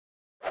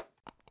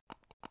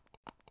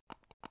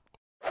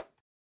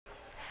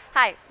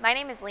Hi, my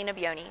name is Lena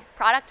Bioni,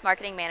 Product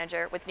Marketing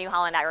Manager with New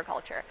Holland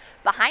Agriculture.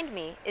 Behind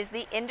me is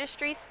the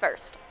industry's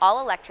first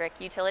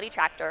all-electric utility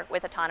tractor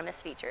with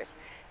autonomous features,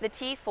 the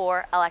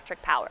T4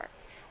 Electric Power.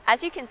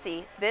 As you can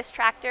see, this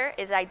tractor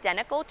is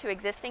identical to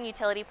existing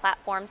utility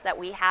platforms that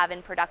we have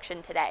in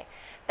production today.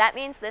 That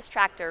means this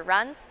tractor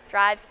runs,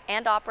 drives,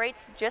 and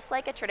operates just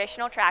like a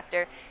traditional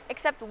tractor,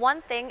 except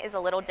one thing is a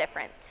little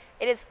different.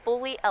 It is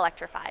fully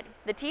electrified.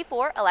 The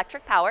T4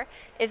 Electric Power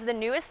is the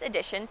newest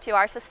addition to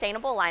our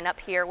sustainable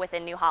lineup here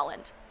within New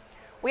Holland.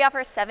 We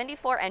offer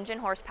 74 engine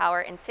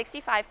horsepower and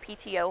 65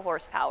 PTO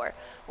horsepower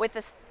with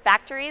a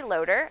factory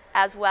loader,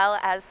 as well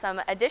as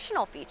some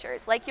additional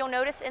features like you'll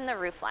notice in the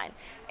roofline.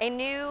 A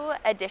new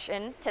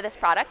addition to this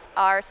product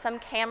are some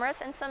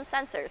cameras and some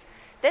sensors.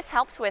 This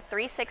helps with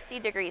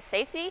 360-degree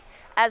safety,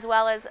 as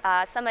well as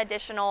some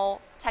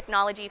additional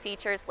technology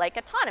features like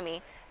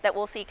autonomy that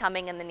we'll see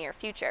coming in the near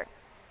future.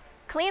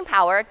 Clean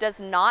power does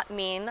not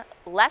mean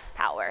less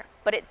power,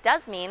 but it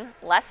does mean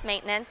less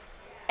maintenance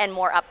and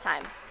more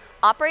uptime.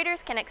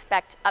 Operators can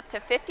expect up to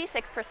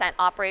 56%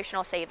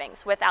 operational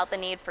savings without the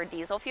need for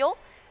diesel fuel,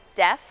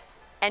 DEF,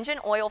 engine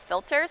oil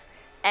filters,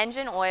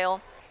 engine oil,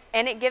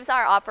 and it gives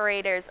our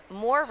operators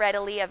more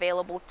readily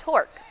available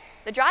torque.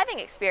 The driving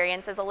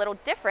experience is a little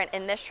different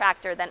in this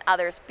tractor than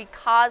others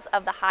because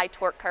of the high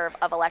torque curve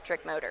of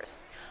electric motors.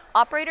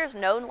 Operators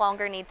no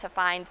longer need to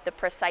find the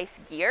precise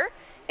gear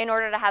in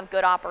order to have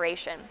good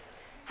operation.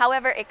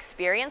 However,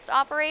 experienced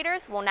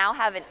operators will now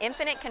have an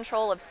infinite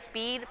control of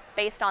speed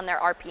based on their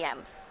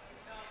RPMs.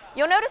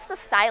 You'll notice the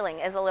styling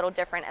is a little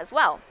different as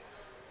well.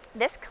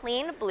 This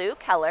clean blue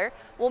color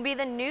will be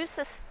the new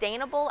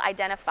sustainable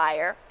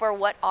identifier for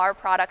what our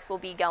products will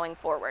be going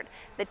forward.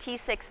 The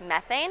T6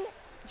 methane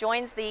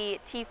joins the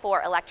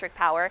T4 Electric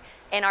Power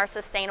in our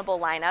sustainable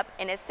lineup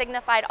and is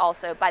signified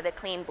also by the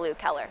clean blue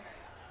color.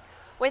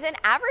 With an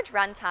average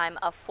runtime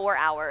of 4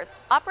 hours,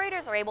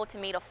 operators are able to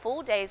meet a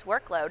full day's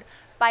workload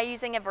by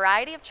using a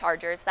variety of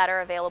chargers that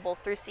are available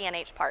through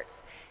CNH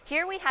Parts.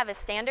 Here we have a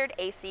standard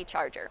AC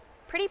charger,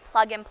 pretty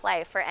plug and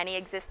play for any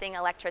existing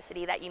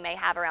electricity that you may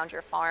have around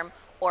your farm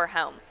or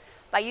home.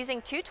 By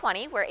using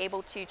 220, we're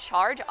able to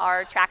charge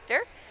our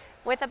tractor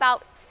with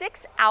about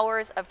 6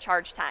 hours of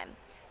charge time.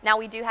 Now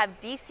we do have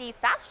DC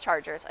fast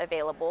chargers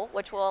available,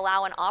 which will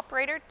allow an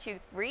operator to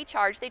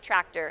recharge the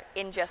tractor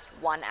in just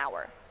 1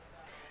 hour.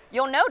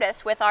 You'll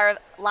notice with our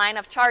line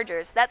of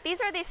chargers that these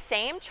are the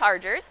same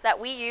chargers that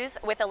we use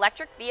with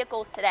electric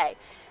vehicles today.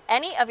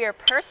 Any of your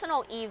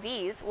personal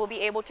EVs will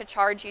be able to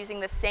charge using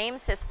the same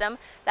system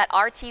that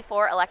our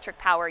T4 Electric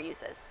Power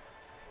uses.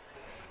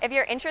 If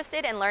you're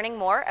interested in learning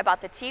more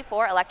about the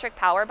T4 Electric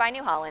Power by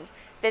New Holland,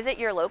 visit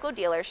your local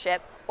dealership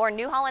or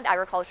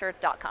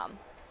newhollandagriculture.com.